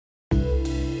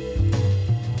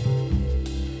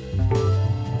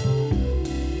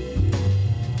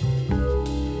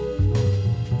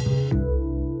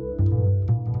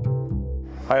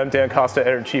Hi, I'm Dan Costa,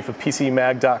 editor-in-chief of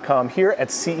PCMag.com here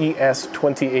at CES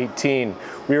 2018.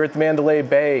 We are at the Mandalay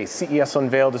Bay. CES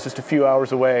Unveiled is just a few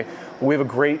hours away. We have a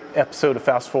great episode of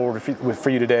Fast Forward for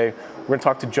you today. We're going to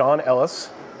talk to John Ellis.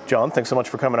 John, thanks so much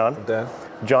for coming on. Dan.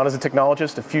 John is a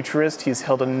technologist, a futurist. He's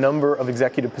held a number of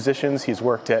executive positions. He's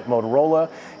worked at Motorola.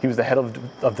 He was the head of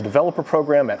the developer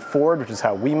program at Ford, which is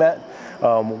how we met.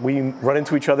 We run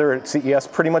into each other at CES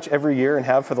pretty much every year and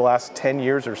have for the last 10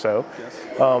 years or so. Yes.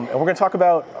 And we're going to talk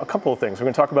about a couple of things. We're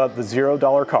going to talk about the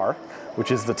 $0 car,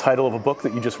 which is the title of a book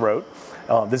that you just wrote.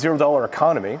 The $0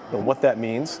 economy, and what that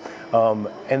means.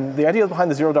 And the idea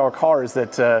behind the $0 car is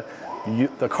that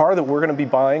the car that we're going to be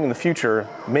buying in the future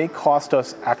may cost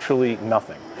us actually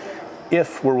nothing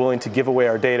if we're willing to give away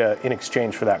our data in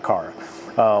exchange for that car.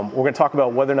 We're going to talk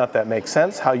about whether or not that makes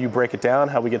sense, how you break it down,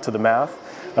 how we get to the math.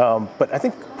 But I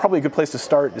think probably a good place to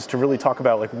start is to really talk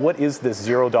about what is this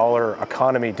 $0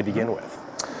 economy to begin with?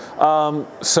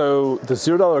 So the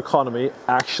 $0 economy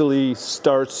actually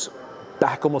starts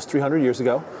back almost 300 years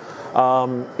ago.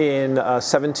 In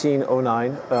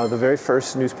 1709, the very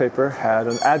first newspaper had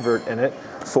an advert in it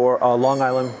for a Long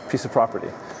Island piece of property.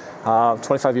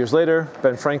 25 years later,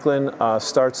 Ben Franklin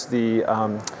starts the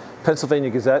Pennsylvania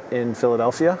Gazette in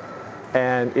Philadelphia,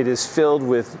 and it is filled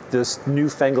with this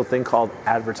newfangled thing called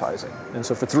advertising. And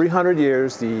so for 300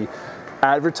 years, the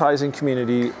advertising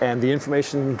community and the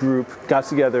information group got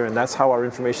together, and that's how our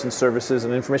information services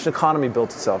and information economy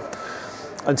built itself.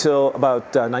 Until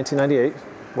about 1998,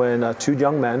 when two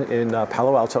young men in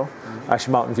Palo Alto,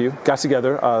 actually Mountain View, got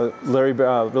together,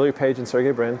 Larry Page and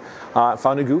Sergey Brin,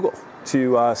 founded Google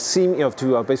to basically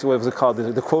what was it called?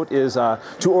 The quote is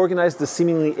to organize the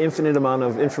seemingly infinite amount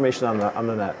of information on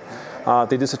the net.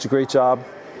 They did such a great job,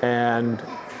 and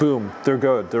boom, they're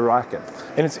good, they're rocking.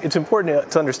 And it's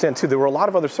important to understand too, there were a lot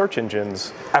of other search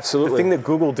engines. Absolutely. The thing that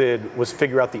Google did was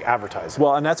figure out the advertising.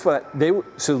 Well, and that's what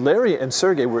so Larry and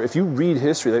Sergey were, if you read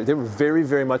history, they were very,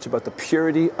 very much about the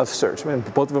purity of search. I mean,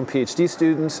 both of them PhD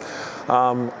students.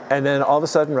 And then all of a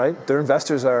sudden, right, their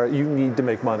investors are, you need to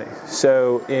make money.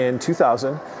 So in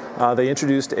 2000, they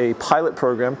introduced a pilot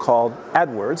program called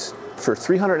AdWords for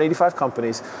 385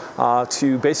 companies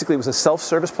to basically, it was a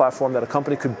self-service platform that a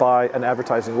company could buy an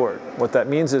advertising word. What that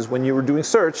means is when you were doing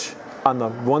search, on the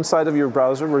one side of your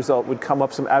browser result would come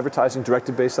up some advertising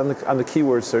directed based on the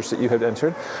keyword search that you had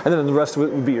entered, and then the rest of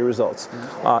it would be your results.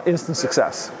 Instant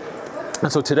success.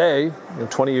 And so today,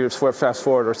 20 years fast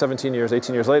forward, or 17 years,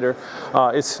 18 years later,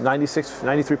 it's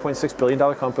 $93.6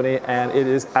 billion company, and it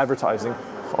is advertising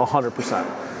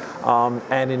 100%.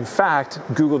 And in fact,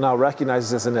 Google now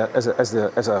recognizes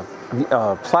as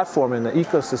a platform in the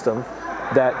ecosystem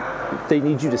that they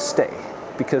need you to stay,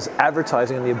 because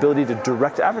advertising and the ability to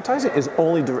direct advertising is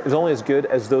only as good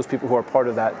as those people who are part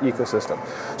of that ecosystem.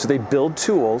 So they build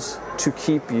tools to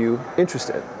keep you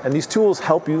interested, and these tools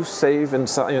help you save and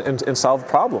solve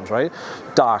problems, right?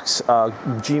 Docs,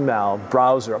 Gmail,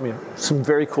 browser. I mean, some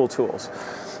very cool tools.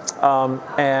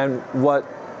 And what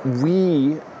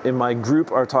we in my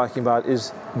group are talking about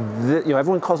is that,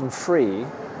 everyone calls them free,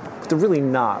 but they're really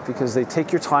not, because they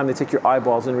take your time, they take your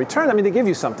eyeballs. In return, I mean, they give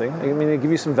you something. I mean, they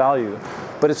give you some value,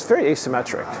 but it's very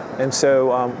asymmetric. And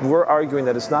so we're arguing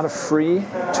that it's not a free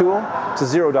tool, it's a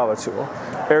 $0 tool.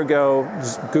 Ergo,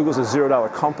 Google's a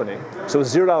 $0 company. So a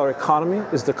 $0 economy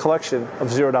is the collection of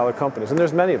 $0 companies. And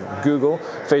there's many of them: Google,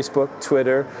 Facebook,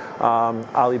 Twitter,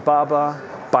 Alibaba,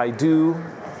 Baidu,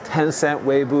 Tencent,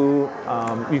 Weibo.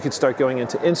 You could start going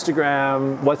into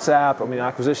Instagram, WhatsApp,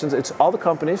 acquisitions. It's all the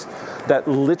companies that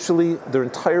literally their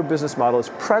entire business model is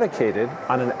predicated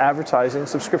on an advertising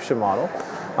subscription model.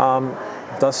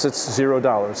 Thus, it's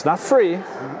 $0. It's not free.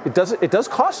 It does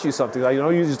cost you something. I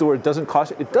don't use the word doesn't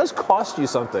cost you. It does cost you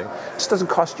something. It just doesn't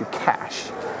cost you cash.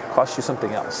 It costs you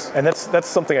something else. And that's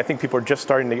something I think people are just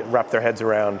starting to wrap their heads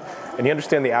around. And you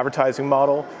understand the advertising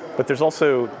model, but there's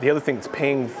also the other thing that's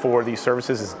paying for these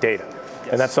services is data. Yes.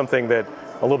 And that's something that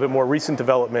a little bit more recent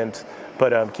development,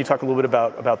 but can you talk a little bit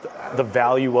about the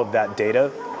value of that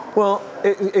data? Well,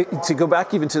 to go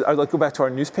back I'd like to go back to our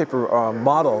newspaper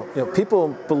model.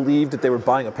 People believed that they were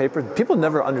buying a paper. People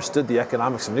never understood the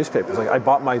economics of newspapers. Like, I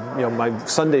bought my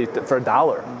Sunday for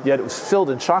 $1, yet it was filled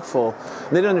and chock full.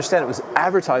 And they didn't understand it was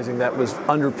advertising that was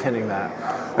underpinning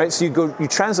that. Right? So you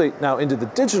translate now into the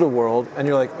digital world, and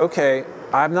you're like, okay,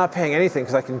 I'm not paying anything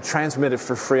because I can transmit it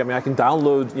for free. I mean, I can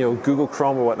download Google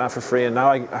Chrome or whatnot for free, and now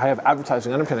I have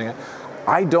advertising underpinning it.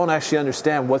 I don't actually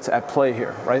understand what's at play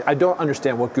here, right? I don't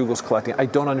understand what Google's collecting. I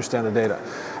don't understand the data.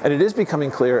 And it is becoming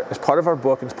clear, as part of our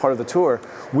book and as part of the tour,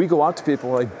 we go out to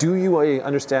people like, do you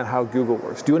understand how Google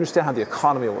works? Do you understand how the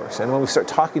economy works? And when we start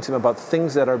talking to them about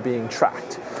things that are being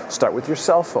tracked, start with your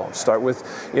cell phone, start with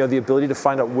the ability to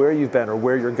find out where you've been or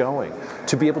where you're going,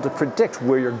 to be able to predict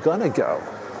where you're gonna go.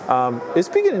 It's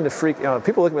beginning to freak,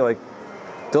 people look at me like,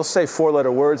 they'll say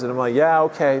 4-letter words and I'm like, yeah,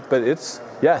 okay, but it's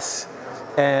yes.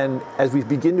 And as we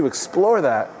begin to explore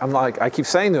that, I'm like, I keep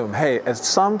saying to them, hey, at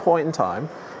some point in time,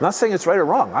 I'm not saying it's right or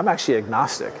wrong, I'm actually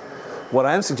agnostic. What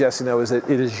I am suggesting though is that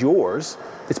it is yours.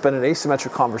 It's been an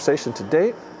asymmetric conversation to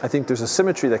date. I think there's a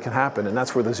symmetry that can happen, and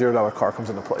that's where the $0 car comes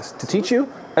into place. To teach you,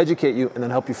 educate you, and then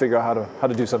help you figure out how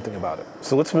to do something about it.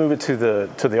 So let's move it to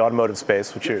the automotive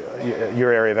space, which is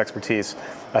your area of expertise.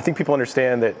 I think people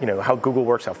understand that how Google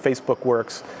works, how Facebook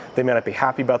works. They may not be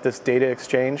happy about this data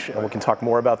exchange, and we can talk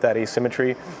more about that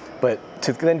asymmetry. But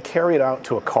to then carry it out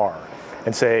to a car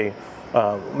and say,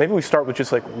 maybe we start with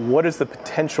just like, what is the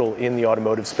potential in the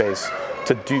automotive space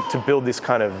to build this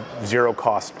kind of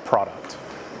zero-cost product?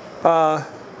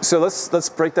 So let's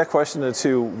break that question into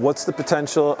two. What's the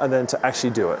potential, and then to actually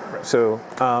do it. Right. So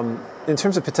in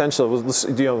terms of potential,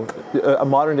 a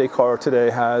modern day car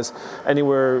today has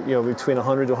anywhere between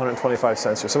 100 to 125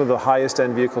 sensors. Some of the highest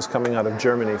end vehicles coming out of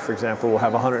Germany, for example, will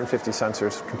have 150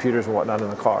 sensors, computers and whatnot in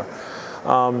the car,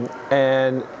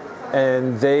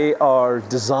 and they are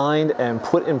designed and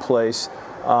put in place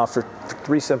for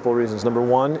 3 simple reasons. Number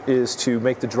one is to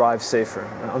make the drive safer.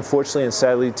 Unfortunately and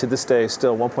sadly, to this day,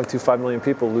 still 1.25 million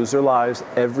people lose their lives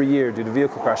every year due to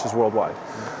vehicle crashes worldwide.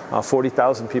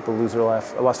 40,000 people lost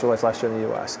their life last year in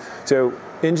the US. So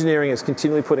engineering is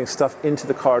continually putting stuff into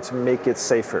the car to make it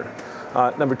safer.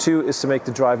 Number 2 is to make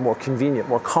the drive more convenient,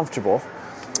 more comfortable.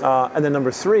 And then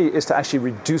number 3 is to actually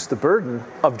reduce the burden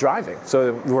of driving.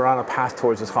 So we're on a path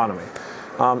towards autonomy.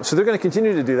 So they're going to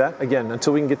continue to do that, again,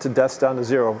 until we can get to deaths down to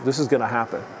 0. This is going to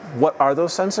happen. What are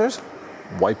those sensors?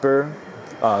 Wiper,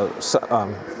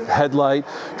 headlight,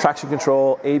 traction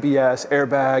control, ABS,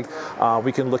 airbag.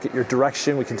 We can look at your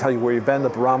direction. We can tell you where you've been, the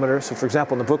barometer. So for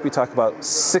example, in the book, we talk about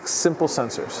 6 simple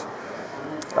sensors.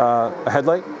 A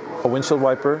headlight, a windshield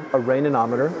wiper, a rain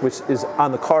anemometer, which is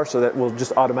on the car so that will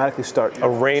just automatically start. A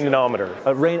rain anemometer.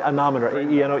 A rain anemometer,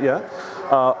 A-E-N-O, yeah.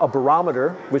 A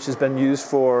barometer, which has been used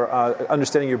for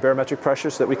understanding your barometric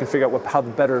pressure so that we can figure out how to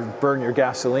better burn your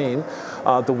gasoline.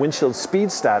 The windshield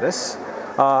speed status,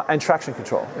 and traction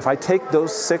control. If I take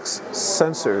those 6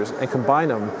 sensors and combine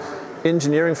them,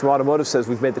 engineering from automotive says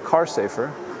we've made the car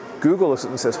safer. Google looks at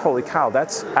it and says, holy cow,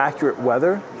 that's accurate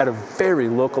weather at a very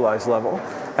localized level.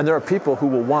 And there are people who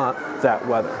will want that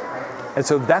weather. And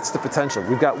so that's the potential.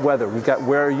 We've got weather, we've got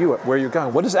where are you at, where you're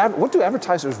going. What do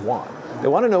advertisers want? They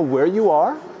want to know where you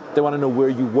are, they want to know where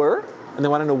you were, and they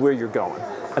want to know where you're going.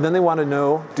 And then they want to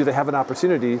know, do they have an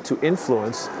opportunity to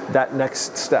influence that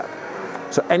next step?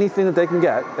 So anything that they can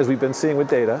get, as we've been seeing with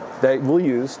data, they will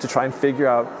use to try and figure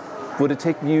out, would it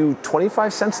take you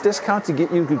 25 cents discount to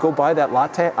get you to go buy that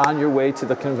latte on your way to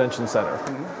the convention center?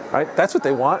 Mm-hmm. Right? That's what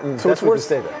they want, and so that's worth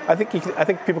data. I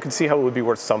think people can see how it would be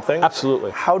worth something.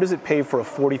 Absolutely. How does it pay for a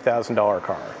 $40,000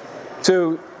 car?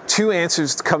 So 2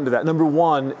 answers to come to that. Number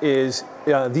 1 is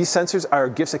these sensors are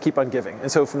gifts that keep on giving. And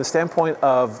so from the standpoint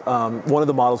of one of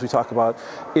the models we talk about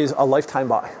is a lifetime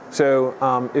buy.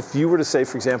 So if you were to say,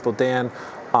 for example, Dan,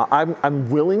 I'm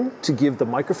willing to give the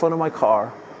microphone of my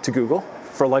car to Google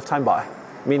for a lifetime buy,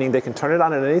 meaning they can turn it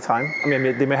on at any time. I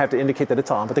mean, they may have to indicate that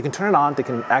it's on, but they can turn it on, they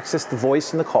can access the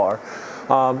voice in the car,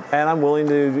 and I'm willing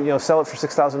to sell it for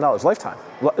 $6,000, lifetime.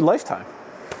 Lifetime.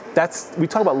 We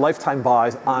talk about lifetime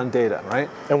buys on data, right?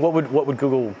 And what would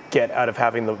Google get out of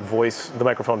having the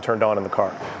microphone turned on in the car?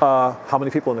 How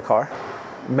many people in the car,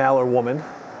 male or woman,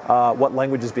 what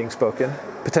language is being spoken,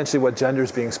 potentially what gender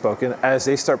is being spoken. As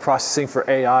they start processing for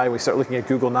AI, we start looking at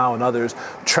Google Now and others,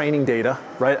 training data,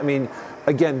 right? I mean,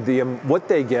 again, what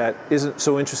they get isn't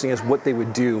so interesting as what they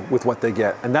would do with what they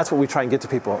get. And that's what we try and get to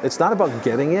people. It's not about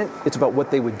getting it, it's about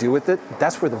what they would do with it.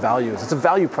 That's where the value is. It's a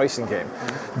value pricing game.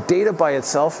 Data by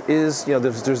itself is,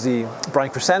 there's the,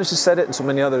 Brian Kirsten just said it, and so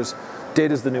many others,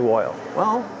 data is the new oil.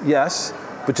 Well, yes,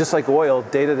 but just like oil,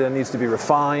 data then needs to be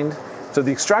refined. So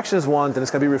the extraction is one, then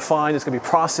it's going to be refined, it's going to be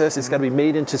processed, it's going to be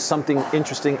made into something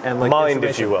interesting and like mined,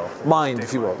 if you will. Mined,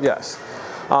 if you will, yes.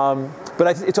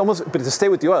 But to stay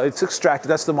with the oil, it's extracted,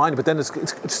 that's the mine, but then it's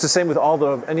the same with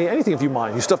anything if you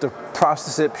mine. You still have to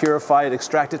process it, purify it,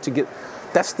 extract it to get,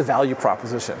 that's the value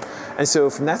proposition. And so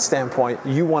from that standpoint,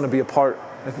 you want to be a part,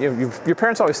 your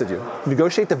parents always said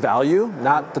negotiate the value,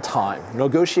 not the time.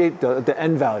 Negotiate the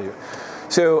end value.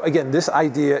 So again, this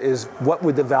idea is, what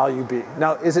would the value be?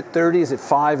 Now, is it 30? Is it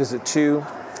 5? Is it 2?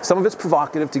 Some of it's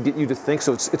provocative to get you to think,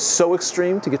 so it's so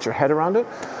extreme to get your head around it.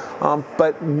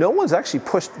 But no one's actually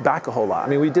pushed back a whole lot. I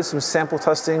mean, we did some sample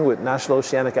testing with National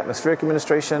Oceanic Atmospheric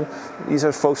Administration. These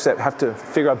are folks that have to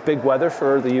figure out big weather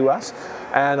for the US.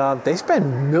 And they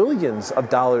spend millions of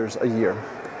dollars a year,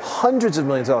 hundreds of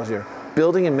millions of dollars a year,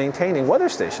 building and maintaining weather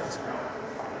stations.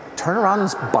 Turn around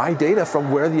and buy data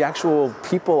from where the actual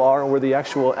people are and where the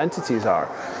actual entities are.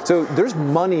 So there's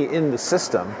money in the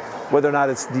system, whether or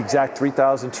not it's the exact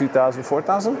 3,000, 2,000,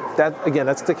 4,000, that, again,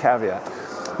 that's the caveat.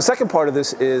 The second part of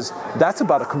this is, that's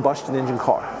about a combustion engine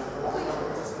car.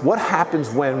 What happens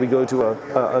when we go to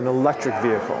an electric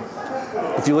vehicle?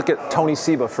 If you look at Tony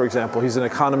Seba, for example, he's an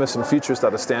economist and futurist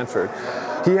out of Stanford.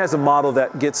 He has a model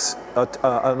that gets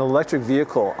an electric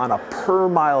vehicle on a per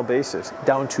mile basis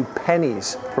down to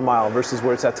pennies per mile versus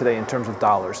where it's at today in terms of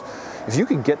dollars. If you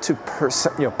could get to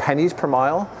pennies per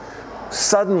mile,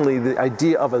 suddenly the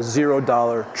idea of a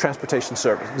 $0 transportation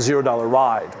service, $0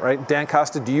 ride, right? Dan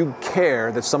Costa, do you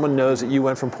care that someone knows that you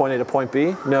went from point A to point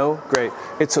B? No? Great.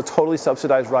 It's a totally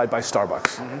subsidized ride by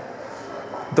Starbucks. Mm-hmm.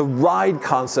 The ride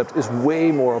concept is way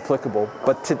more applicable,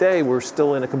 but today we're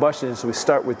still in a combustion engine, so we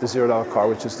start with the $0 car,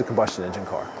 which is the combustion engine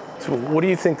car. So what do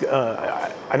you think,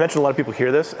 I mentioned a lot of people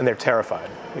hear this and they're terrified.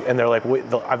 And they're like, wait,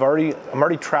 I'm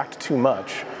already tracked too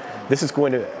much. This is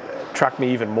going to track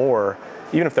me even more.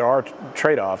 Even if there are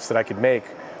trade-offs that I could make,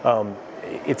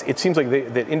 it seems like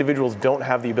that individuals don't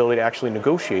have the ability to actually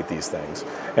negotiate these things,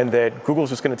 and that Google's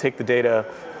just going to take the data,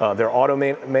 their auto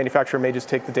manufacturer may just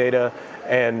take the data,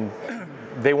 and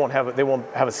they won't have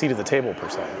a seat at the table per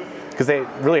se, because they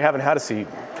really haven't had a seat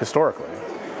historically.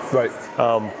 Right.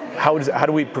 How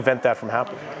do we prevent that from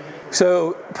happening?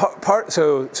 So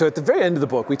so at the very end of the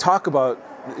book, we talk about,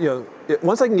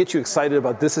 once I can get you excited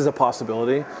about this is a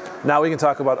possibility, now we can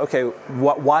talk about, okay,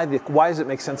 why does it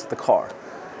make sense with the car?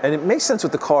 And it makes sense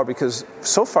with the car because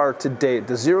so far to date,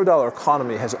 the $0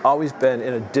 economy has always been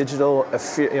in a digital,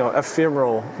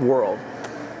 ephemeral world.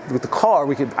 With the car,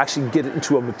 we could actually get it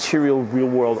into a material,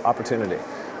 real-world opportunity.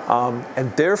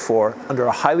 And therefore, under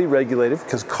a highly regulated,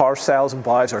 because car sales and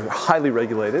buys are highly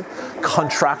regulated,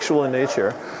 contractual in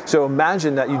nature. So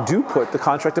imagine that you do put the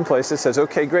contract in place that says,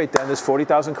 okay, great, Dan, this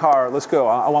 40,000 car, let's go.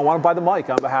 I want to buy the mic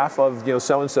on behalf of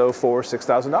so-and-so for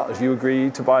 $6,000. You agree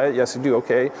to buy it? Yes, I do.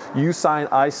 Okay. You sign,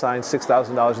 I sign,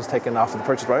 $6,000 is taken off of the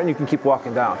purchase price, and you can keep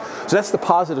walking down. So that's the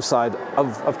positive side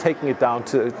of taking it down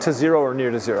to zero or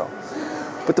near to zero.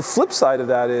 But the flip side of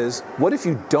that is, what if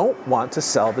you don't want to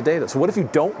sell the data? So what if you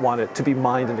don't want it to be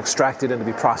mined and extracted and to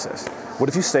be processed? What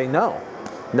if you say no?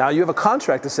 Now you have a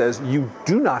contract that says you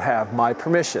do not have my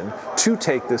permission to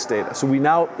take this data. So we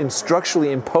now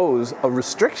structurally impose a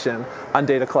restriction on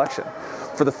data collection.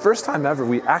 For the first time ever,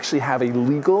 we actually have a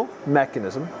legal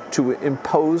mechanism to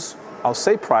impose, I'll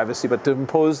say privacy, but to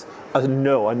impose a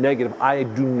no, a negative, I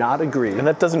do not agree. And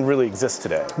that doesn't really exist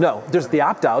today. No, there's the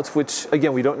opt-outs, which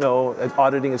again, we don't know,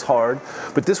 auditing is hard,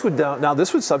 but this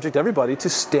would subject everybody to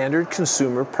standard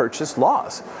consumer purchase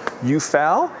laws. You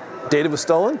fail, data was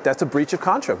stolen, that's a breach of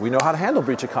contract. We know how to handle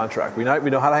breach of contract. We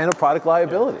know how to handle product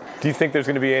liability. Do you think there's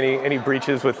going to be any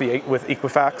breaches with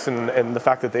Equifax and the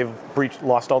fact that they've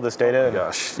lost all this data?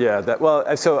 Gosh, yeah. The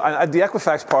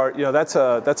Equifax part,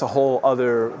 that's a whole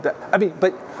other.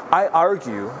 But I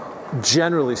argue,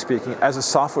 generally speaking, as a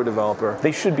software developer,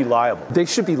 they should be liable. They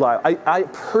should be liable. I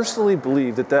personally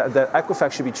believe that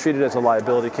Equifax should be treated as a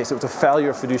liability case. It was a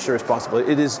failure of fiduciary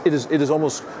responsibility. It is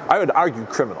almost, I would argue,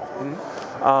 criminal.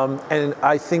 Mm-hmm. And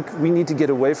I think we need to get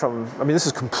away from, this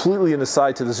is completely an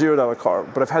aside to the $0 car,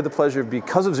 but I've had the pleasure,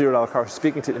 because of $0 car,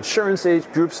 speaking to insurance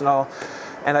groups and all,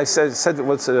 and I said that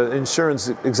what's an insurance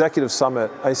executive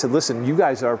summit, I said, listen, you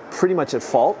guys are pretty much at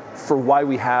fault for why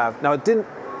we have,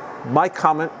 my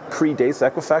comment predates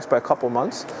Equifax by a couple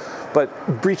months,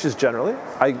 but breaches generally.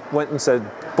 I went and said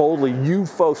boldly, you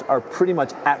folks are pretty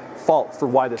much at fault for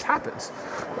why this happens.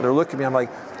 And they're looking at me, I'm like,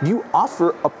 you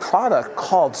offer a product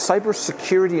called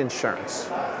cybersecurity insurance.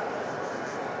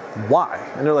 Why?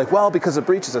 And they're like, well, because of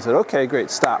breaches. I said, okay, great,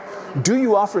 stop. Do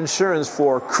you offer insurance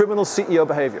for criminal CEO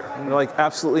behavior? And they're like,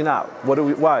 absolutely not.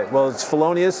 Why? Well, it's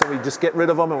felonious and we just get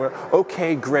rid of them and we're,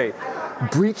 okay, great.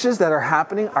 Breaches that are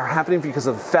happening because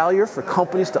of failure for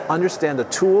companies to understand the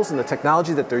tools and the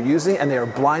technology that they're using, and they are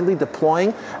blindly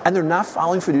deploying, and they're not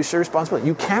following fiduciary responsibility.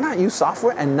 You cannot use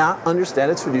software and not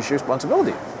understand its fiduciary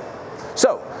responsibility.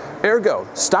 So, ergo,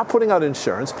 stop putting out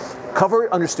insurance, cover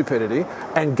it under stupidity,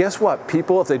 and guess what?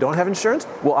 People, if they don't have insurance,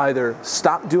 will either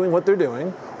stop doing what they're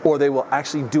doing, or they will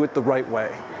actually do it the right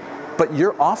way. but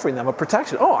you're offering them a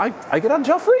protection. Oh, I get out of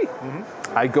jail free.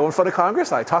 I go in front of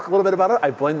Congress, I talk a little bit about it, I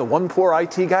blame the one poor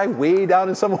IT guy way down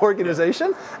in some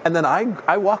organization, and then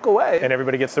I walk away. And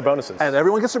everybody gets their bonuses. And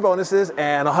everyone gets their bonuses,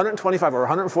 and 125 or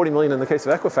 140 million in the case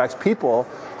of Equifax,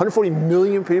 140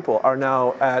 million people are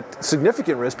now at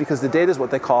significant risk because the data is what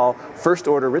they call first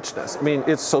order richness. I mean,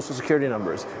 it's social security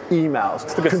numbers, emails,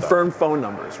 confirmed phone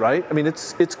numbers, right? I mean,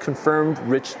 it's confirmed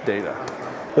rich data.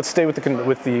 Let's stay with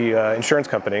the insurance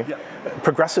company. Yeah.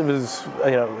 Progressive is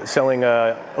selling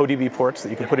ODB ports that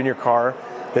you can put in your car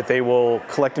that they will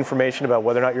collect information about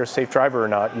whether or not you're a safe driver or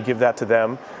not. You give that to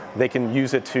them. They can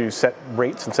use it to set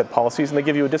rates and set policies, and they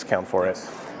give you a discount for it.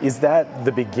 Is that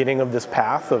the beginning of this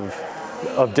path of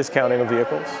discounting of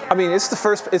vehicles? I mean, it's the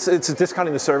first. It's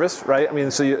discounting the service, right? I mean,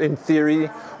 so in theory,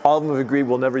 all of them have agreed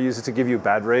we'll never use it to give you a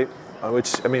bad rate.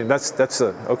 Which, I mean, that's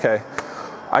okay.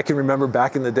 I can remember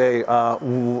back in the day,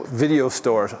 video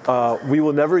stores. We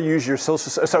will never use your the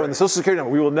social security number.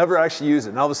 We will never actually use it.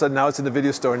 And all of a sudden, now it's in the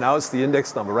video store. Now it's the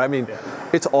index number, right? I mean,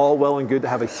 it's all well and good to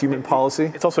have a human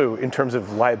policy. It's also in terms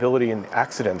of liability and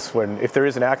accidents. If there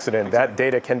is an accident, that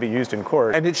data can be used in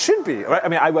court. And it should be, right? I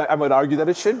mean, I would argue that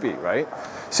it should be, right?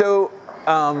 So.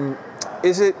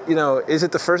 Is it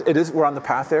the first? It is. We're on the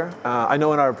path there. I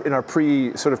know in our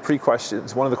pre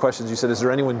questions, one of the questions you said, is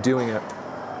there anyone doing it?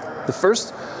 The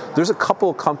first, there's a couple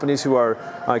of companies who are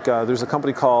like, there's a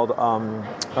company called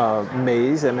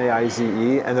Maize,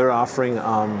 M-A-I-Z-E, and they're offering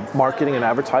marketing and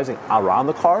advertising around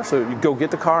the car. So you go get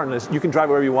the car and you can drive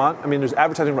wherever you want. I mean, there's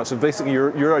advertising around. So basically,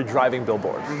 you're a driving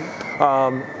billboard.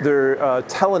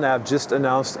 Telenav just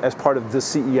announced as part of the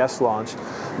CES launch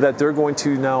that they're going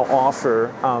to now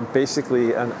offer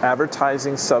basically an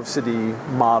advertising subsidy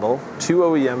model to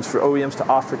OEMs for OEMs to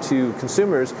offer to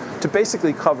consumers to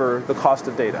basically cover the cost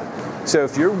of data. So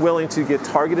if you're willing to get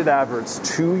targeted adverts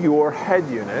to your head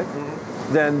unit,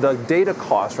 then the data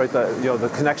cost, right,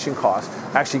 the connection cost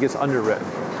actually gets underwritten.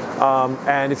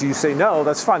 And if you say no,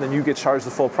 that's fine, then you get charged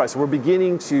the full price. So we're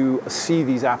beginning to see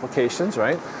these applications,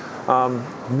 right?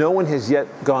 No one has yet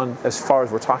gone as far as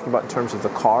we're talking about in terms of the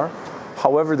car.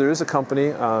 However, there is a company,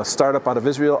 a startup out of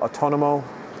Israel, Otonomo,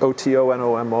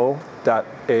 OTONOMO.ai.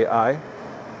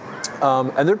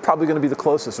 And they're probably going to be the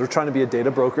closest. They're trying to be a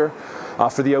data broker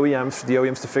for the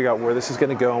OEMs to figure out where this is going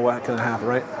to go and what's going to happen,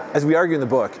 right? As we argue in the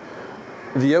book,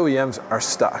 the OEMs are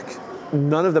stuck.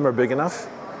 None of them are big enough.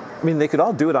 I mean, they could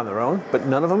all do it on their own, but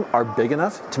none of them are big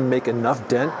enough to make enough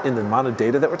dent in the amount of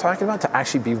data that we're talking about to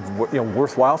actually be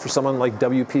worthwhile for someone like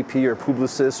WPP or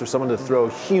Publicis or someone to throw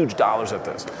huge dollars at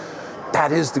this.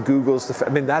 That is the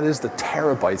that is the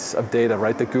terabytes of data,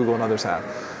 right, that Google and others have.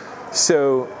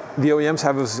 So the OEMs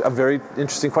have a very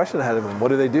interesting question ahead of them. What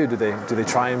do they do? Do they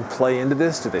try and play into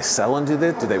this? Do they sell into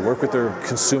it? Do they work with their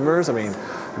consumers? I mean,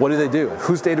 what do they do?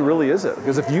 Whose data really is it?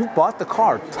 Because if you bought the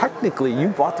car, technically you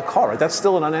bought the car, right? That's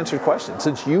still an unanswered question.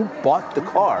 Since you bought the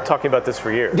car. Talking about this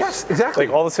for years. Yes, exactly.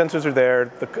 Like all the sensors are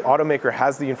there. The automaker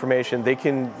has the information. They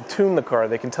can tune the car.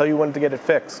 They can tell you when to get it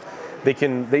fixed.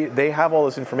 They have all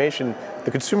this information.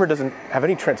 The consumer doesn't have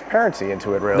any transparency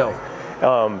into it, really. No.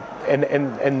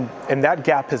 And that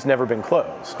gap has never been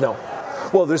closed. No.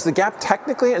 Well, there's the gap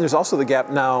technically, and there's also the gap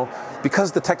now,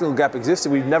 because the technical gap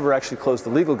existed, we've never actually closed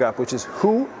the legal gap, which is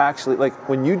who actually, like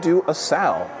when you do a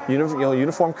SAL,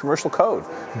 Uniform Commercial Code,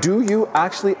 do you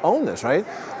actually own this, right?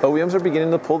 OEMs are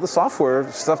beginning to pull the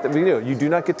software stuff that we do. You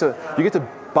get to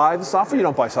buy the software, you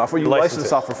don't buy software, you license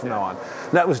software from now on.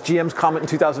 And that was GM's comment in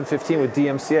 2015 with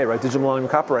DMCA, right, Digital Millennium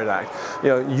Copyright Act.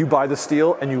 You buy the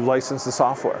steel and you license the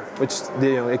software, which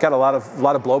it got a lot of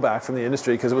blowback from the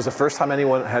industry because it was the first time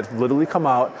anyone had literally come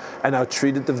out and now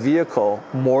treated the vehicle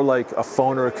more like a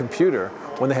phone or a computer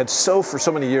when they had for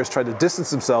so many years tried to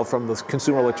distance themselves from the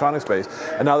consumer electronics space.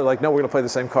 And now they're like, no, we're going to play the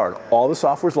same card. All the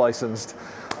software's licensed.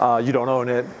 You don't own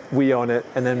it, we own it,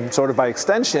 and then sort of by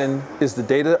extension, is the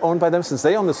data owned by them? Since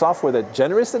they own the software that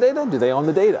generates the data, do they own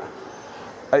the data?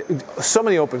 So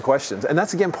many open questions, and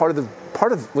that's again part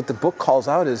of what the book calls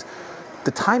out is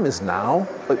the time is now.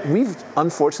 Like, we've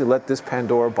unfortunately let this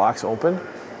Pandora box open,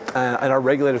 and our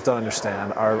regulators don't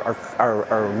understand.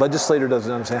 Our legislator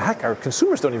doesn't understand. Heck, our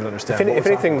consumers don't even understand. If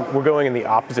anything, we're going in the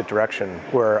opposite direction,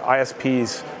 where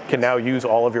ISPs can now use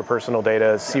all of your personal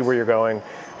data, see where you're going.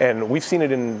 And we've seen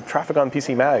it in traffic on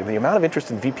PCMag. The amount of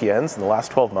interest in VPNs in the last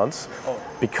 12 months,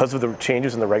 because of the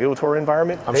changes in the regulatory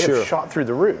environment, they have shot through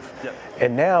the roof. Yep.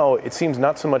 And now it seems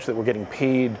not so much that we're getting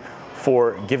paid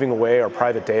for giving away our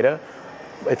private data.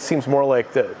 It seems more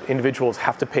like the individuals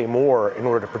have to pay more in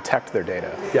order to protect their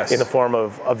data in the form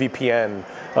of a VPN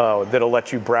that'll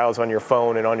let you browse on your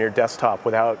phone and on your desktop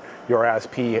without your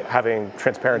ISP having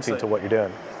transparency to what you're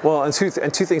doing. Well, and two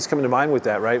things come to mind with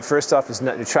that, right? First off is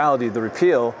net neutrality, the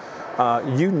repeal.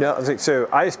 So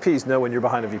ISPs know when you're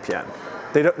behind a VPN.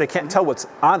 They can't tell what's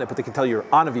on it, but they can tell you're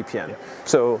on a VPN. Yeah.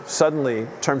 So suddenly,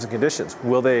 terms and conditions,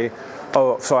 will they,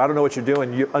 oh, so I don't know what you're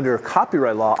doing. Under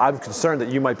copyright law, I'm concerned that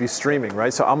you might be streaming,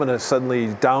 right? So I'm going to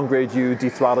suddenly downgrade you,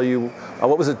 dethrottle you.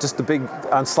 What was it, just the big,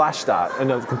 on Slashdot,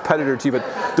 and a competitor to you,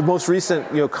 but the most recent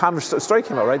story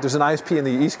came out, right? There's an ISP in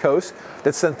the East Coast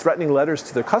that sent threatening letters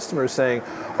to their customers saying,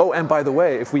 oh, and by the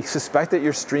way, if we suspect that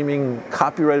you're streaming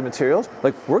copyrighted materials,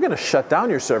 like we're going to shut down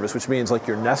your service, which means like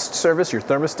your Nest service, your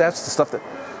thermostats, the stuff that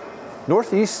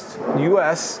Northeast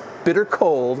US, bitter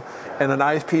cold, and an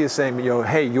ISP is saying,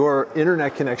 hey, your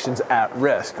internet connection's at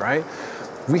risk, right?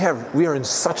 We are in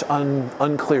such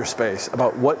unclear space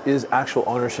about what is actual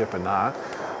ownership and not.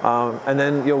 And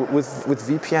then with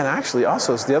VPN actually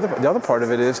also is the other part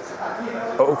of it is,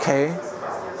 okay,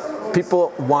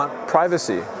 people want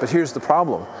privacy, but here's the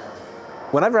problem.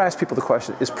 Whenever I ask people the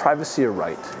question, is privacy a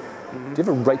right? Do you have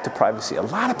a right to privacy? A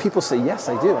lot of people say, yes,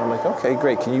 I do. I'm like, okay,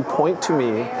 great. Can you point to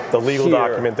me the legal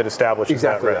document that establishes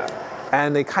exactly that right?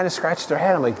 And they kind of scratch their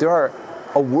head. I'm like,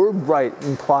 a word right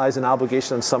implies an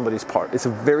obligation on somebody's part. It's a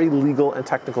very legal and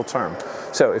technical term.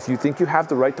 So if you think you have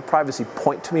the right to privacy,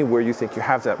 point to me where you think you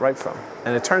have that right from.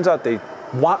 And it turns out they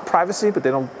want privacy, but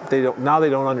they don't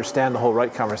understand the whole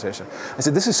right conversation. I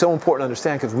said, this is so important to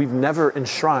understand because we've never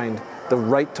enshrined the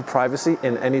right to privacy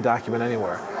in any document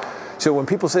anywhere. So when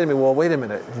people say to me, well, wait a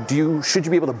minute, should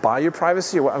you be able to buy your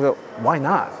privacy? Or what? I go, why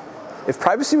not? If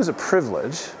privacy was a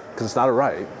privilege, because it's not a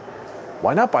right,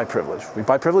 why not buy privilege? We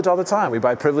buy privilege all the time. We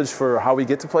buy privilege for how we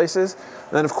get to places.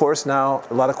 And then, of course, now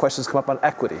a lot of questions come up on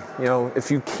equity. If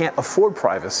you can't afford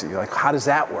privacy, like how does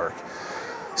that work?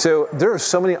 So there are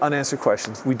so many unanswered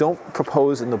questions. We don't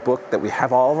propose in the book that we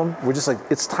have all of them. We're just like,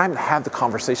 it's time to have the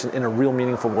conversation in a real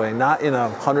meaningful way, not in a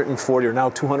 140 or now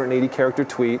 280 character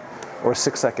tweet or a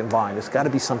 6-second vine. It's got to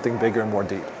be something bigger and more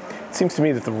deep. It seems to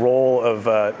me that the role of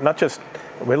not just,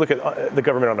 when we look at the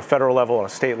government on a federal level, on a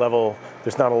state level,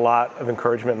 there's not a lot of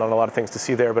encouragement, not a lot of things to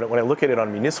see there, but when I look at it on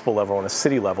a municipal level, on a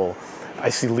city level, I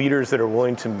see leaders that are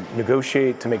willing to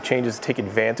negotiate, to make changes, to take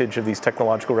advantage of these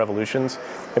technological revolutions,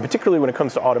 and particularly when it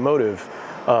comes to automotive,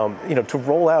 to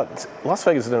roll out. Las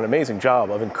Vegas has done an amazing job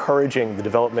of encouraging the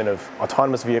development of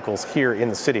autonomous vehicles here in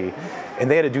the city, and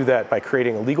they had to do that by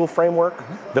creating a legal framework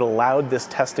that allowed this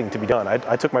testing to be done.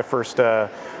 I took my first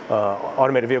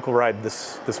automated vehicle ride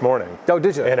this morning. Oh,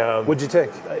 did you? And what'd you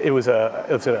take? It was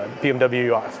a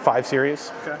BMW 5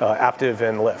 Series, okay. Aptiv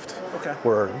and Lyft. Okay.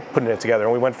 We're putting it together,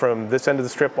 and we went from this end of the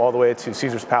strip all the way to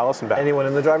Caesar's Palace and back. Anyone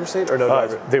in the driver's seat or no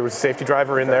driver? There was a safety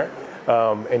driver in there,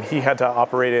 and he had to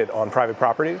operate it on private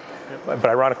property, but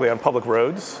ironically on public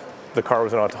roads, the car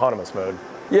was in autonomous mode.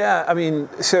 Yeah, I mean,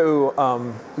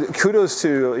 so kudos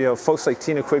to folks like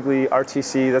Tina Quigley,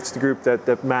 RTC. That's the group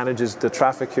that manages the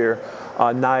traffic here.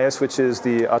 NIAS, which is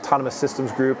the autonomous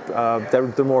systems group,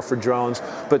 they're more for drones.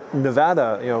 But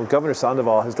Nevada, Governor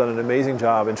Sandoval has done an amazing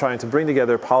job in trying to bring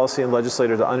together policy and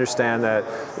legislator to understand that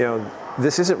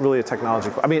this isn't really a technology.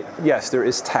 I mean, yes, there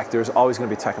is tech. There's always going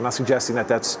to be tech. I'm not suggesting that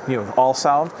that's all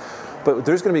solved, but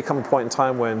there's going to become a point in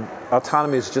time when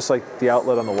autonomy is just like the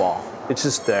outlet on the wall. It's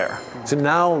just there. So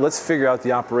now let's figure out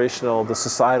the operational, the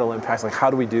societal impacts. Like, how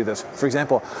do we do this? For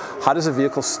example, how does a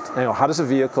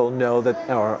vehicle know that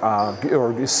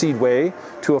or cede way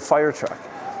to a fire truck?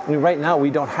 I mean, right now we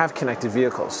don't have connected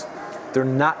vehicles. They're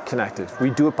not connected. We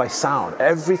do it by sound.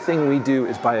 Everything we do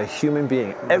is by a human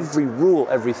being. Every rule,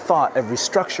 every thought, every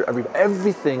structure,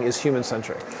 everything is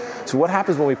human-centric. So what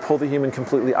happens when we pull the human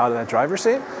completely out of that driver's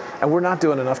seat? And we're not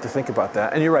doing enough to think about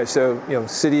that. And you're right. So,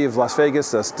 City of Las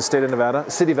Vegas, the state of Nevada,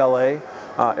 City of LA,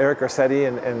 Eric Garcetti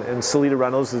and Salita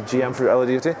Reynolds, the GM for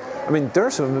LADOT. I mean, there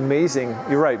are some amazing,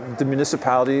 you're right, the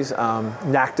municipalities,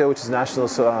 NACDA, which is National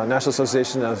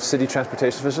Association of City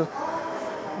Transportation Officials.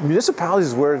 Municipalities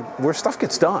is where stuff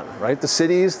gets done, right? The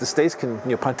cities, the states can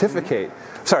pontificate.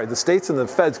 Sorry, the states and the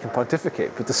feds can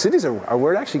pontificate, but the cities are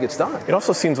where it actually gets done. It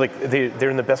also seems like they're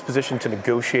in the best position to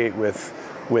negotiate with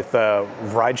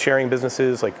ride-sharing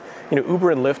businesses. Like,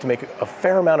 Uber and Lyft make a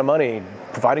fair amount of money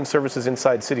providing services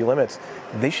inside city limits.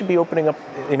 They should be opening up,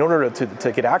 in order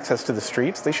to get access to the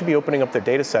streets, they should be opening up their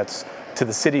data sets to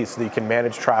the cities so that you can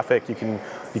manage traffic, you can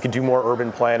do more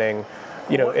urban planning.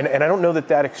 And I don't know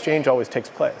that exchange always takes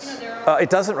place. It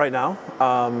doesn't right now,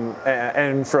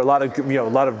 and for a lot of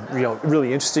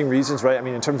really interesting reasons, right? I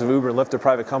mean, in terms of Uber and Lyft, they're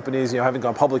private companies, haven't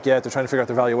gone public yet. They're trying to figure out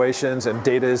their valuations, and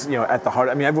data is at the heart.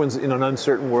 I mean, everyone's in an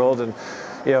uncertain world, and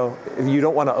if you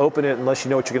don't want to open it unless you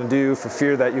know what you're going to do, for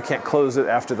fear that you can't close it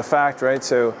after the fact, right?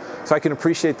 So I can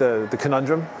appreciate the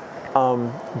conundrum.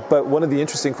 But one of the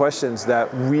interesting questions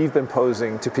that we've been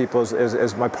posing to people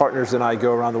as my partners and I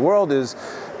go around the world is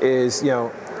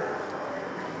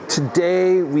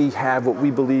today we have what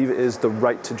we believe is the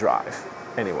right to drive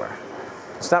anywhere.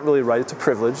 It's not really a right, it's a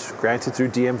privilege granted through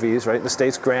DMVs, right? The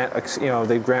states grant,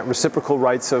 they grant reciprocal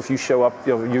rights. So if you show up,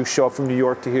 you show up from New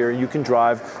York to here, you can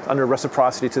drive under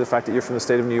reciprocity to the fact that you're from the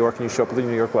state of New York and you show up with a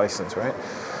New York license, right?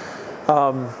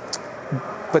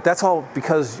 But that's all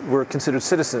because we're considered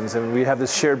citizens and we have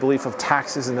this shared belief of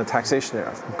taxes and the taxation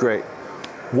there. Great.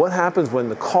 What happens when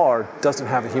the car doesn't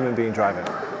have a human being driving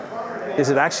it? Is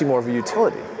it actually more of a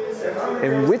utility?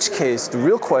 In which case, the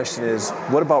real question is,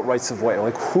 what about rights of way?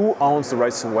 Like, who owns the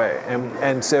rights of way?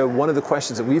 And so one of the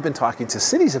questions that we've been talking to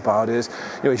cities about is,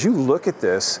 as you look at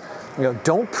this,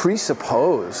 don't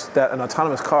presuppose that an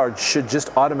autonomous car should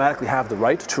just automatically have the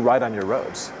right to ride on your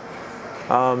roads.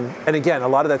 And again, a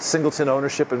lot of that singleton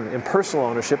ownership and personal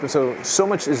ownership, and so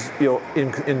much is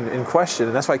in question.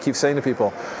 And that's why I keep saying to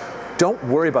people, don't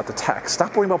worry about the tech.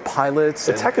 Stop worrying about pilots.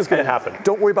 The tech is going to happen.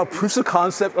 Don't worry about proofs of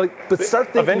concept. But start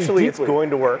thinking eventually deeply. It's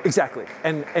going to work. Exactly.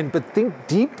 But think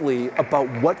deeply about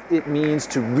what it means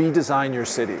to redesign your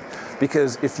city.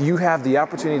 Because if you have the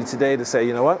opportunity today to say,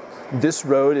 you know what, this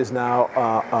road is now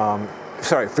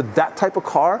for that type of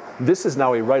car, this is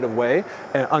now a right-of-way,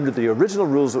 and under the original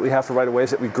rules that we have for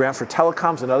right-of-ways that we grant for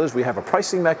telecoms and others, we have a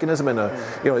pricing mechanism, and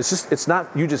it's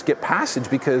not you just get passage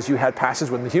because you had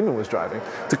passage when the human was driving.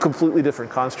 It's a completely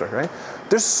different construct, right?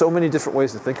 There's so many different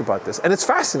ways to think about this, and it's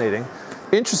fascinating,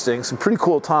 interesting, some pretty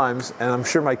cool times, and I'm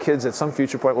sure my kids at some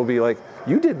future point will be like,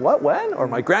 "You did what? When?" Or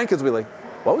my grandkids will be like,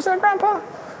 "What was that, Grandpa?"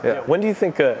 Yeah. When do you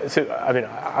think?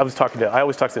 I always talk to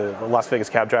the Las Vegas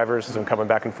cab drivers as I'm coming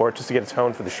back and forth just to get a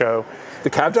tone for the show.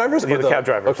 The cab drivers? Yeah, the cab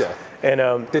drivers. Okay.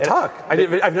 And they talk.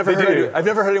 I've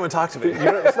never heard anyone talk to me.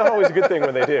 It's not always a good thing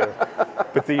when they do.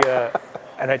 But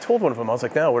and I told one of them, I was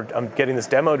like, "No, I'm getting this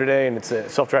demo today, and it's a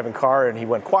self-driving car." And he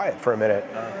went quiet for a minute,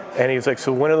 and he was like,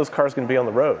 "So when are those cars going to be on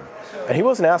the road?" And he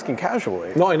wasn't asking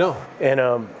casually. No, I know. And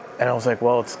I was like,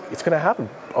 "Well, it's going to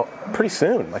happen pretty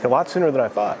soon, like a lot sooner than I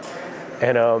thought."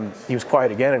 And he was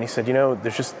quiet again, and he said,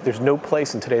 there's no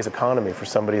place in today's economy for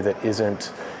somebody that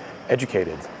isn't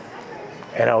educated.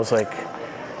 And I was like,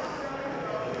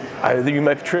 you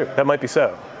might be true. That might be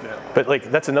so. Yeah.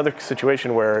 But that's another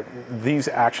situation where these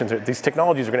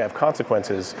technologies are going to have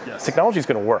consequences. Yes. Technology is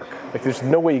going to work. There's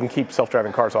no way you can keep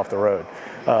self-driving cars off the road.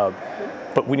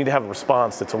 But we need to have a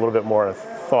response that's a little bit more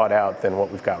thought out than what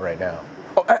we've got right now.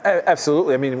 Oh,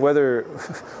 absolutely. I mean, whether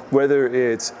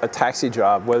it's a taxi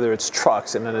job, whether it's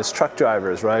trucks, and then it's truck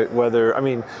drivers, right?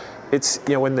 It's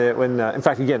in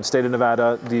fact, again, state of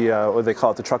Nevada, what they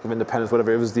call it, the Truck of Independence,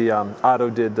 whatever. It was the Otto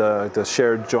did the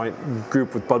shared joint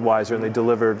group with Budweiser, and they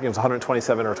delivered it was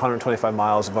 127 or 125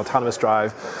 miles of autonomous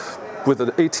drive with an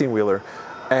 18-wheeler,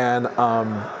 and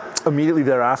immediately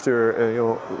thereafter,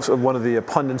 one of the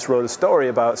pundits wrote a story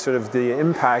about sort of the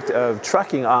impact of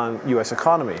trucking on U.S.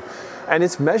 economy. And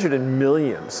it's measured in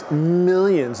millions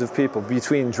of people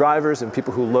between drivers and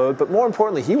people who load. But more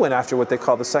importantly, he went after what they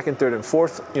call the second, third, and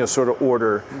fourth, sort of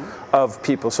order of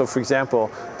people. So, for example,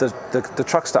 the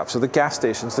truck stops, so the gas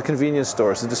stations, the convenience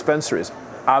stores, the dispensaries.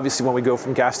 Obviously, when we go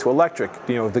from gas to electric,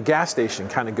 the gas station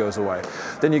kind of goes away.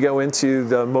 Then you go into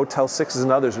the Motel 6s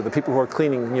and others, or the people who are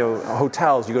cleaning,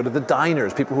 hotels. You go to the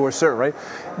diners, people who are serving, right?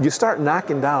 You start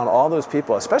knocking down all those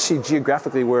people, especially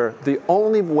geographically, where the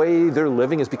only way they're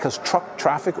living is because truck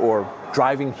traffic or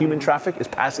driving human traffic is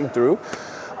passing through.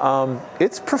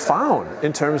 It's profound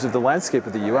in terms of the landscape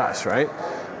of the U.S., right?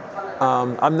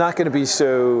 I'm not going to be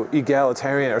so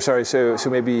egalitarian, so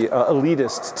maybe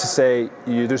elitist to say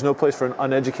there's no place for an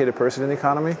uneducated person in the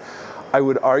economy. I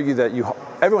would argue that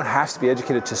everyone has to be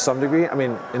educated to some degree. I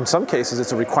mean, in some cases,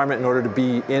 it's a requirement in order to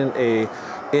be in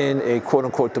a quote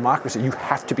unquote democracy. You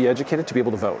have to be educated to be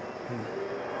able to vote.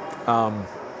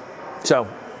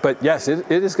 But yes, it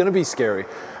is going to be scary.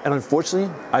 And unfortunately,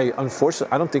 I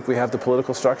don't think we have the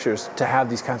political structures to have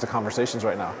these kinds of conversations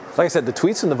right now. Like I said, the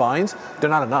tweets and the vines, they're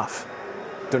not enough.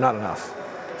 They're not enough.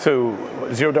 So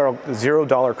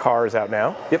 $0 cars out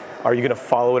now. Yep. Are you going to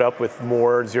follow it up with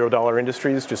more $0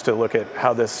 industries just to look at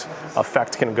how this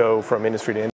effect can go from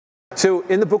industry to industry? So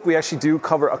in the book, we actually do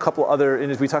cover a couple other,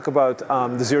 we talk about the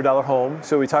 $0 home.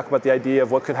 So we talk about the idea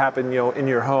of what could happen, in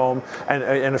your home.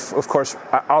 And of course,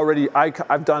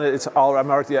 I've done it.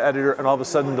 I'm already the editor, and all of a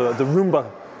sudden the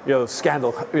Roomba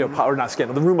scandal, or not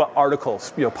scandal, the Roomba article,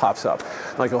 pops up.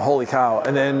 Like, oh, holy cow.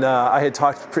 And then I had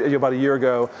talked about a year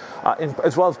ago,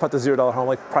 as well as put the $0 home,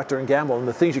 like Procter & Gamble, and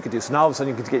the things you could do. So now all of a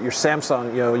sudden you can get your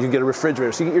Samsung, you can get a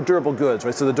refrigerator, so you get your durable goods,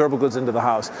 right? So the durable goods into the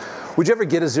house. Would you ever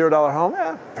get a $0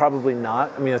 home? Probably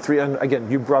not. I mean,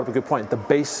 again, you brought up a good point. The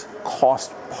base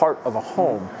cost part of a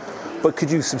home. But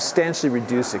could you substantially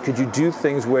reduce it? Could you do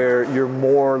things where you're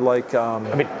more like...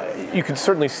 I mean, you could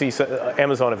certainly see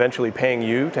Amazon eventually paying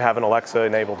you to have an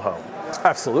Alexa-enabled home.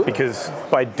 Absolutely. Because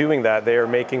by doing that, they are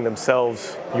making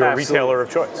themselves your retailer of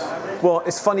choice. Well,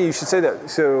 it's funny you should say that.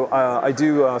 So I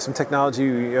do some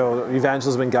technology,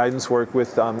 evangelism and guidance work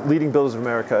with leading builders of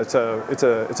America. It's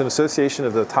an association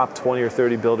of the top 20 or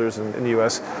 30 builders in the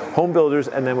U.S., home builders,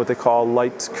 and then what they call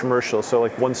light commercial, so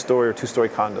like 1-story or 2-story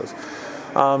condos.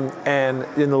 And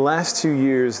in the last 2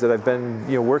 years that I've been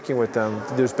working with them,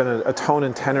 there's been a tone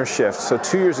and tenor shift. So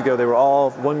 2 years ago, they were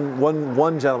all,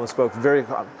 one gentleman spoke very,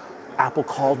 Apple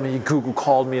called me, Google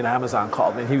called me, and Amazon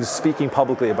called me, and he was speaking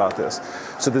publicly about this.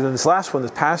 So then this last one,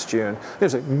 this past June,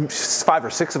 there's like 5 or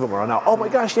 6 of them are now, oh my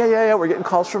gosh, yeah, we're getting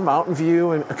calls from Mountain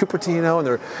View and Cupertino,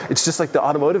 and it's just like the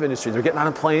automotive industry. They're getting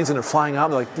on planes and they're flying out,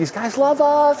 and they're like, these guys love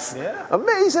us,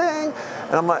 amazing.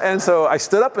 And so I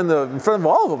stood up in front of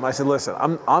all of them. I said, listen,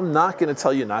 I'm not going to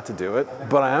tell you not to do it,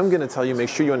 but I am going to tell you, make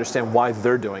sure you understand why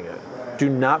they're doing it. Do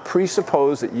not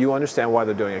presuppose that you understand why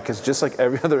they're doing it, because just like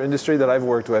every other industry that I've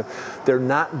worked with, they're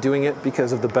not doing it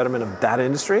because of the betterment of that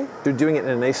industry. They're doing it in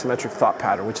an asymmetric thought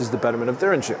pattern, which is the betterment of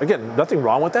their industry. Again, nothing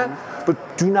wrong with that,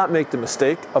 but do not make the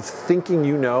mistake of thinking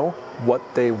you know what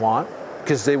they want,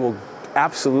 because they will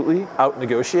absolutely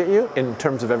out-negotiate you in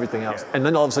terms of everything else. And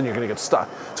then all of a sudden you're going to get stuck.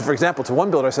 So for example, to one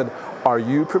builder I said, are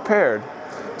you prepared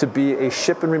to be a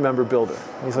ship and remember builder?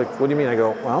 And he's like, what do you mean? I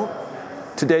go, well,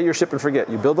 today you're ship and forget.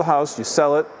 You build a house, you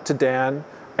sell it to Dan,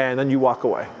 and then you walk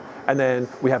away. And then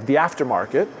we have the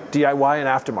aftermarket, DIY and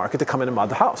aftermarket, to come in and mod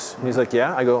the house. And he's like,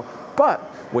 yeah. I go, but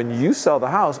when you sell the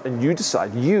house and you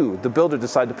decide, the builder,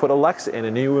 decide to put Alexa in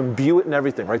and you imbue it and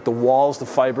everything, right? The walls, the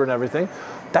fiber and everything,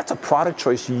 that's a product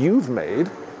choice you've made.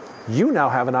 You now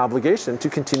have an obligation to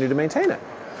continue to maintain it.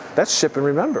 That's ship and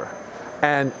remember.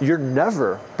 And you're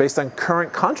never, based on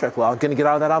current contract law, going to get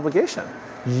out of that obligation.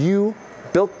 You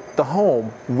built the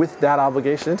home with that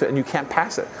obligation into it, and you can't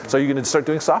pass it. So you're going to start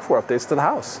doing software updates to the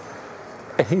house.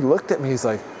 And he looked at me, he's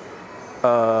like,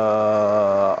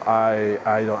 I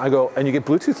don't. I go, and you get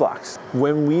Bluetooth locks.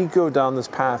 When we go down this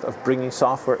path of bringing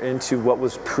software into what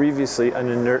was previously an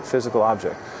inert physical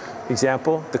object,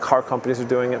 example, the car companies are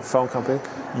doing it, phone companies,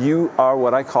 you are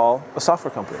what I call a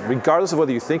software company. Regardless of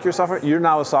whether you think you're software, you're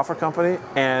now a software company,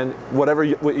 and what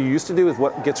you used to do is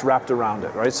what gets wrapped around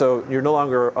it, right? So you're no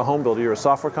longer a home builder, you're a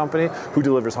software company who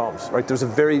delivers homes, right? There's a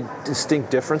very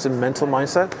distinct difference in mental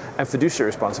mindset and fiduciary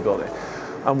responsibility.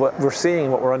 And what we're seeing,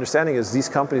 what we're understanding is these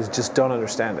companies just don't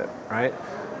understand it, right?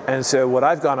 And so what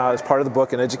I've gone out as part of the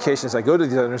book and education is I go to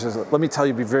these owners and say, let me tell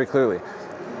you very clearly,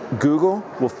 Google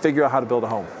will figure out how to build a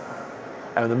home.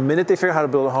 And the minute they figure out how to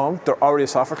build a home, they're already a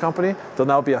software company. They'll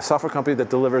now be a software company that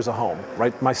delivers a home,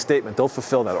 right? My statement, they'll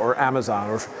fulfill that, or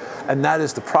Amazon, and that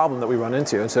is the problem that we run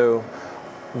into. And so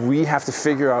we have to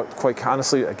figure out, quite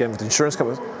honestly, again, with insurance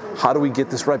companies, how do we get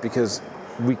this right? Because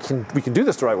we can do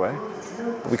this the right way,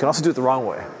 but we can also do it the wrong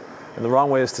way. And the wrong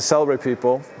way is to celebrate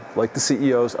people like the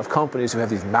CEOs of companies who have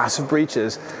these massive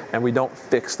breaches, and we don't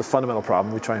fix the fundamental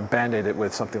problem. We try and band-aid it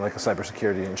with something like a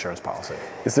cybersecurity insurance policy.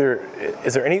 Is there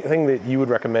anything that you would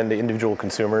recommend to individual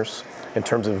consumers in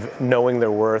terms of knowing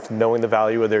their worth, knowing the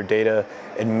value of their data,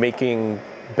 and making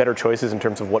better choices in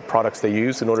terms of what products they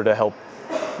use in order to help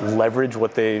leverage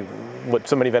what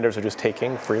so many vendors are just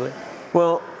taking freely?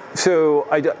 Well, so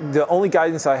the only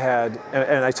guidance I had,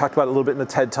 and I talked about it a little bit in the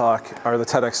TED Talk, or the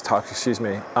TEDx Talk, excuse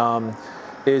me,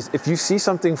 is if you see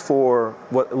something for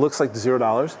what looks like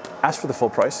 $0, ask for the full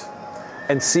price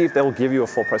and see if they will give you a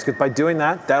full price. Because by doing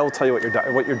that, that will tell you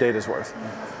what your data is worth.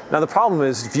 Now the problem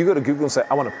is if you go to Google and say,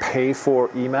 I want to pay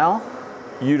for email,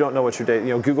 you don't know what your data,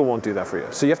 Google won't do that for you.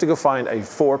 So you have to go find a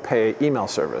for-pay email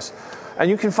service. And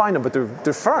you can find them, but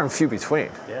they're far and few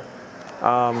between. Yeah.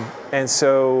 And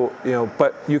so,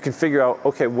 but you can figure out,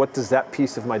 okay, what does that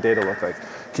piece of my data look like?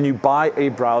 Can you buy a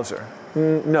browser?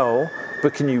 No.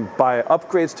 But can you buy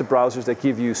upgrades to browsers that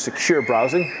give you secure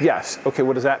browsing? Yes. Okay,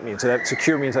 what does that mean? So that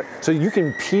secure means that, so you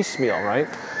can piecemeal, right?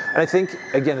 And I think,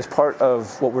 again, as part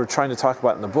of what we're trying to talk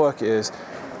about in the book is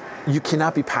you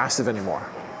cannot be passive anymore.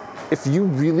 If you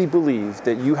really believe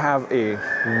that you have a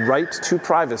right to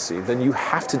privacy, then you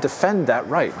have to defend that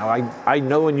right. Now, I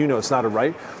know and you know it's not a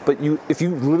right, but if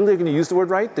you literally are going to use the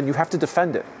word right, then you have to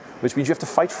defend it, which means you have to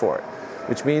fight for it.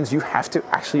 which means you have to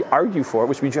actually argue for it,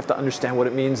 which means you have to understand what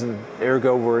it means, and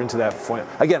ergo we're into that point.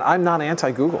 Again, I'm not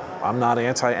anti-Google. I'm not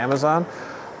anti-Amazon.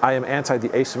 I am anti the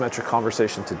asymmetric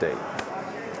conversation to date.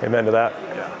 Amen to that.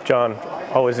 Yeah. John,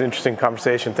 always an interesting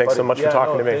conversation. Thanks so much for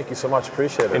talking to me. Thank you so much.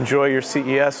 Appreciate it. Enjoy your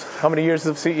CES. How many years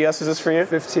of CES is this for you?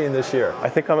 15 this year. I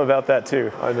think I'm about that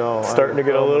too. I know. Starting to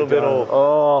get a little bit old.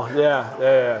 Oh,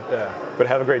 yeah. But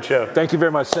have a great show. Thank you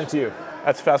very much. Same to you.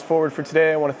 That's Fast Forward for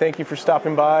today. I want to thank you for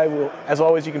stopping by. As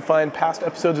always, you can find past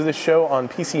episodes of this show on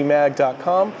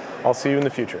PCMag.com. I'll see you in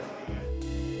the future.